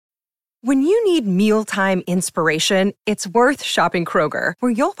When you need mealtime inspiration, it's worth shopping Kroger,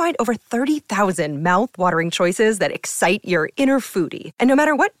 where you'll find over 30,000 mouth-watering choices that excite your inner foodie. And no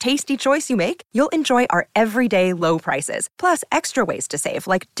matter what tasty choice you make, you'll enjoy our everyday low prices, plus extra ways to save,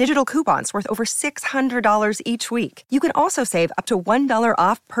 like digital coupons worth over $600 each week. You can also save up to $1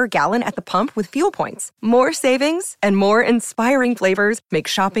 off per gallon at the pump with fuel points. More savings and more inspiring flavors make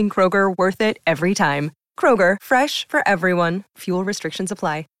shopping Kroger worth it every time. Kroger, fresh for everyone. Fuel restrictions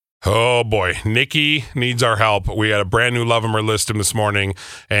apply. Oh, boy. Nikki needs our help. We had a brand new Love 'em or List 'em this morning.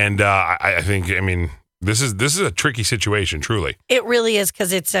 And I think, this is a tricky situation, truly. It really is,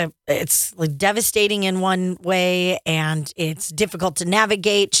 because it's like devastating in one way and it's difficult to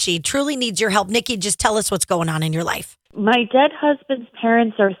navigate. She truly needs your help. Nikki, just tell us what's going on in your life. My dead husband's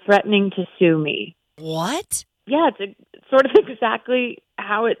parents are threatening to sue me. What? Yeah, it's sort of exactly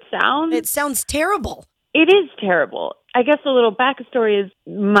how it sounds. It sounds terrible. It is terrible. I guess a little backstory is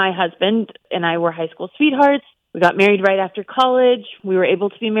my husband and I were high school sweethearts. We got married right after college. We were able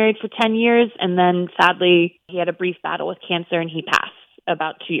to be married for 10 years. And then sadly, he had a brief battle with cancer and he passed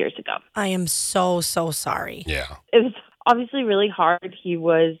about 2 years ago. I am so sorry. Yeah. It was obviously really hard. He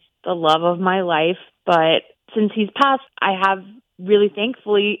was the love of my life. But since he's passed, I have really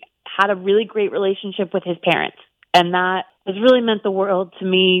thankfully had a really great relationship with his parents. And that has really meant the world to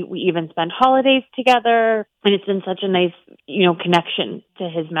me. We even spend holidays together, and it's been such a nice, connection to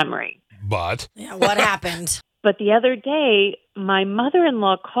his memory. But? Yeah, what happened? But the other day, my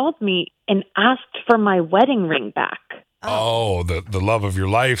mother-in-law called me and asked for my wedding ring back. Oh, the love of your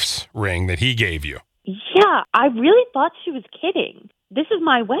life's ring that he gave you. Yeah, I really thought she was kidding. This is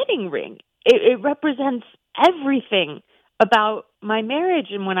my wedding ring. It represents everything about my marriage.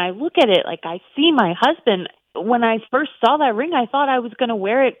 And when I look at it, I see my husband. When I first saw that ring, I thought I was going to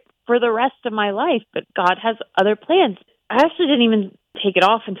wear it for the rest of my life, but God has other plans. I actually didn't even take it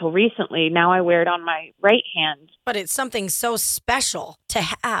off until recently. Now I wear it on my right hand. But it's something so special to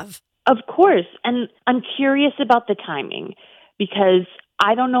have. Of course. And I'm curious about the timing, because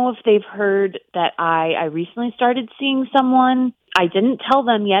I don't know if they've heard that I recently started seeing someone. I didn't tell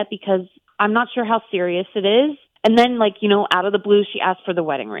them yet because I'm not sure how serious it is. And then, out of the blue, she asked for the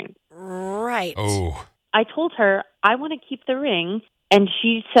wedding ring. Right. Oh. I told her I want to keep the ring, and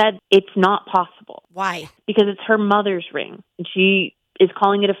she said it's not possible. Why? Because it's her mother's ring, and she is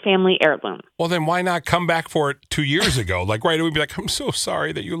calling it a family heirloom. Well, then why not come back for it 2 years ago? Right away, be like, I'm so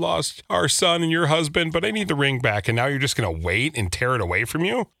sorry that you lost our son and your husband, but I need the ring back, and now you're just going to wait and tear it away from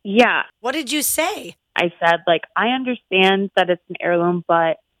you? Yeah. What did you say? I said, I understand that it's an heirloom,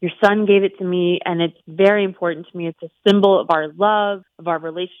 but your son gave it to me, and it's very important to me. It's a symbol of our love, of our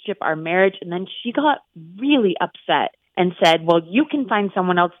relationship, our marriage. And then she got really upset and said, well, you can find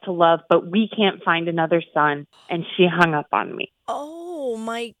someone else to love, but we can't find another son. And she hung up on me. Oh,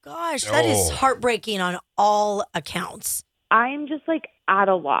 my gosh. That is heartbreaking on all accounts. I'm just at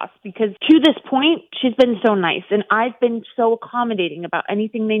a loss, because to this point, she's been so nice. And I've been so accommodating about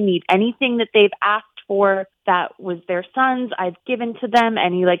anything they need, anything that they've asked for that was their son's, I've given to them,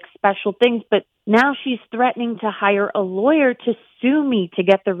 any special things. But now she's threatening to hire a lawyer to sue me to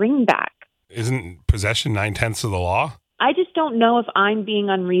get the ring back. Isn't possession 9/10 of the law? I just don't know if I'm being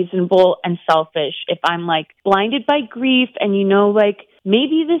unreasonable and selfish, if I'm blinded by grief and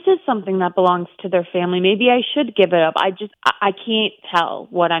maybe this is something that belongs to their family. Maybe I should give it up. I can't tell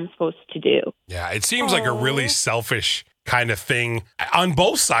what I'm supposed to do. Yeah, it seems like a really selfish kind of thing on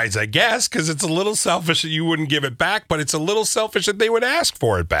both sides, I guess, because it's a little selfish that you wouldn't give it back, but it's a little selfish that they would ask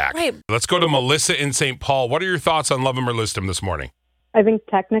for it back. Right. Let's go to Melissa in St. Paul. What are your thoughts on Love 'em or List 'em this morning? I think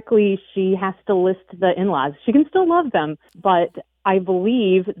technically she has to list the in-laws. She can still love them, but I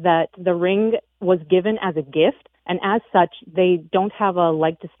believe that the ring was given as a gift, and as such, they don't have a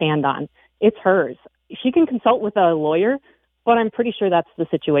leg to stand on. It's hers. She can consult with a lawyer, but I'm pretty sure that's the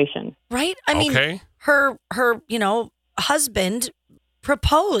situation. Right? I mean, her husband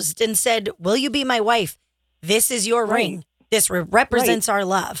proposed and said, will you be my wife? This is your ring. This represents our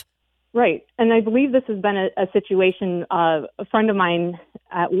love. Right. And I believe this has been a situation, a friend of mine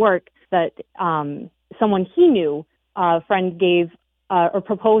at work that someone he knew, a friend gave or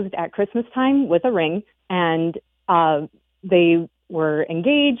proposed at Christmas time with a ring, and they were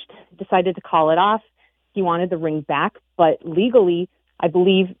engaged, decided to call it off. He wanted the ring back, but legally, I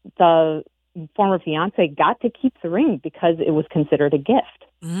believe the former fiance got to keep the ring because it was considered a gift.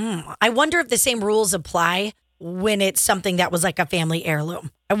 I wonder if the same rules apply when it's something that was like a family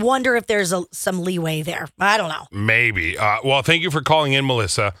heirloom. I wonder if there's some leeway there. I don't know. Maybe. Well, thank you for calling in,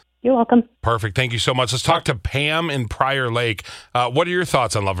 Melissa. You're welcome. Perfect. Thank you so much. Let's talk to Pam in Prior Lake. What are your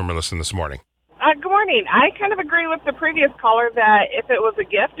thoughts on Love 'em or List 'em this morning? Good morning. I kind of agree with the previous caller that if it was a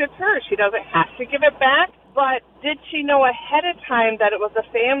gift, it's hers. She doesn't have to give it back. But did she know ahead of time that it was a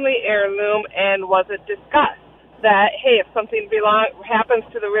family heirloom, and was it discussed that, hey, if something happens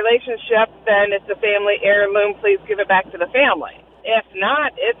to the relationship, then it's a family heirloom, please give it back to the family? If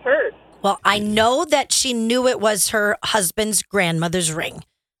not, it's hers. Well, I know that she knew it was her husband's grandmother's ring.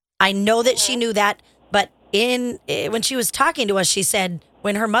 I know that she knew that, but when she was talking to us, she said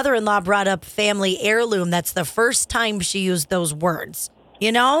when her mother-in-law brought up family heirloom, that's the first time she used those words.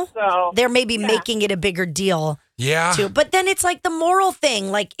 You know? So, they're maybe making it a bigger deal. Yeah. Too. But then it's like the moral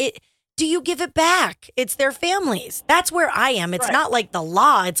thing. Like, do you give it back? It's their families. That's where I am. It's not like the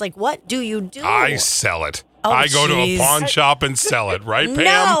law. It's like, what do you do? I sell it. Oh, I go to a geez. pawn shop and sell it, right, Pam?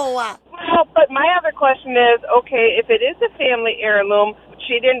 No. Well, but my other question is, okay, if it is a family heirloom,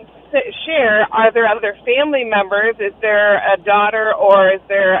 she didn't share, are there other family members? Is there a daughter or is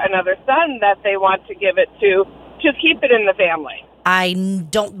there another son that they want to give it to keep it in the family? I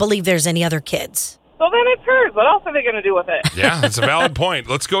don't believe there's any other kids. So then it's hers. What else are they going to do with it? Yeah, that's a valid point.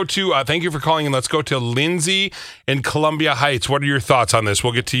 Let's go to, thank you for calling in. Let's go to Lindsay in Columbia Heights. What are your thoughts on this?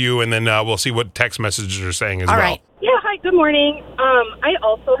 We'll get to you, and then we'll see what text messages are saying as All well. right. Yeah, hi, good morning. I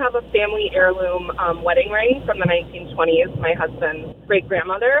also have a family heirloom wedding ring from the 1920s, my husband's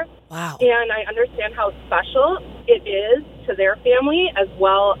great-grandmother. Wow. And I understand how special it is to their family as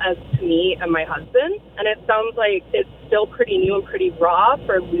well as to me and my husband. And it sounds like it's still pretty new and pretty raw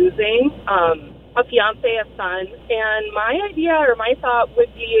for losing a fiance, a son. And my idea or my thought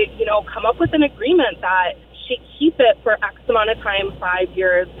would be, come up with an agreement that she keep it for X amount of time, 5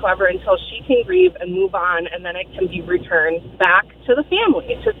 years, however, until she can grieve and move on, and then it can be returned back to the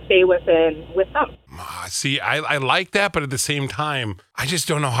family to stay with them. See, I like that, but at the same time, I just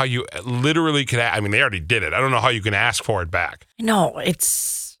don't know how you literally could. I mean, they already did it. I don't know how you can ask for it back. No,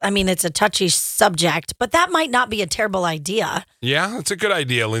 it's a touchy subject, but that might not be a terrible idea. Yeah, that's a good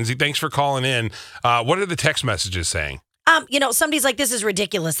idea, Lindsay. Thanks for calling in. What are the text messages saying? Somebody's like, this is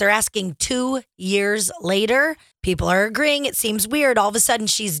ridiculous. They're asking 2 years later. People are agreeing. It seems weird. All of a sudden,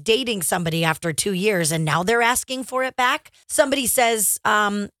 she's dating somebody after 2 years, and now they're asking for it back. Somebody says,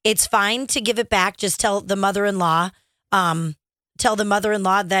 it's fine to give it back. Just tell the mother-in-law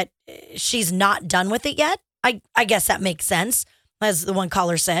that she's not done with it yet. I guess that makes sense. As the one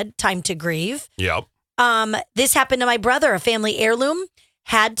caller said, time to grieve. Yep. This happened to my brother. A family heirloom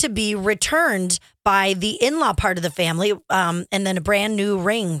had to be returned by the in-law part of the family, and then a brand new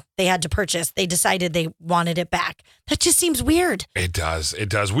ring they had to purchase. They decided they wanted it back. That just seems weird. It does.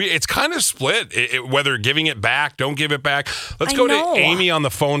 It's kind of split, whether giving it back, don't give it back. Let's go to Amy on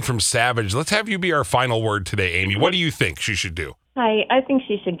the phone from Savage. Let's have you be our final word today, Amy. What do you think she should do? Hi, I think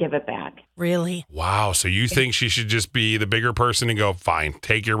she should give it back. Really? Wow. So you think she should just be the bigger person and go, fine,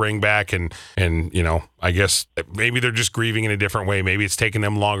 take your ring back. And I guess maybe they're just grieving in a different way. Maybe it's taken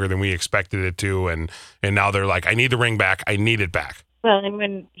them longer than we expected it to. And now they're like, I need the ring back. I need it back. Well, and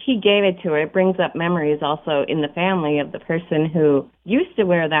when he gave it to her, it brings up memories also in the family of the person who used to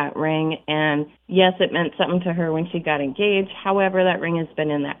wear that ring. And yes, it meant something to her when she got engaged. However, that ring has been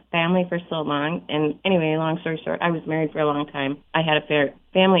in that family for so long. And anyway, long story short, I was married for a long time. I had a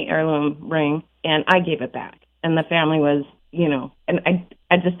family heirloom ring, and I gave it back. And the family was, and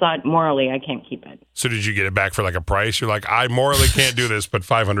I just thought morally I can't keep it. So did you get it back for like a price? You're like, I morally can't do this, but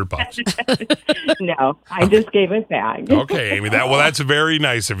 $500. No, I just gave it back. Okay, Amy. That's very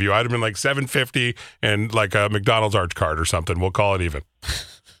nice of you. I'd have been like $750 and like a McDonald's Arch card or something. We'll call it even.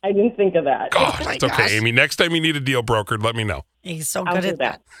 I didn't think of that. God, it's okay, Amy. Next time you need a deal brokered, let me know. He's so good at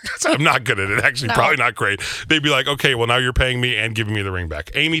that. I'm not good at it. Actually, probably not great. They'd be like, okay, well, now you're paying me and giving me the ring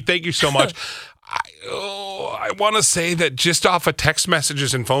back. Amy, thank you so much. I want to say that just off of text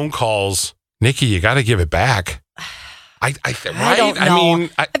messages and phone calls, Nikki, you got to give it back. Right? I don't know.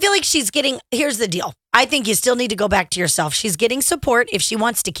 I feel like she's getting, here's the deal. I think you still need to go back to yourself. She's getting support. If she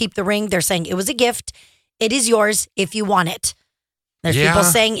wants to keep the ring, they're saying it was a gift. It is yours if you want it. There's people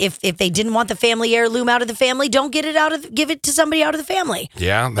saying if they didn't want the family heirloom out of the family, don't give it to somebody out of the family.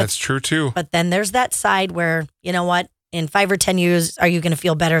 Yeah, that's true too. But then there's that side where, you know what? In 5 or 10 years, are you going to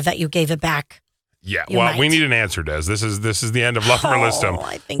feel better that you gave it back? Yeah, we need an answer, Des. This is the end of Love or List 'Em.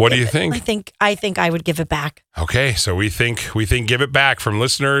 What do you think? I think I would give it back. Okay, so we think give it back from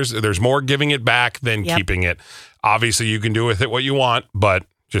listeners. There's more giving it back than keeping it. Obviously, you can do with it what you want, but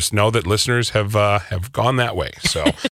just know that listeners have gone that way. So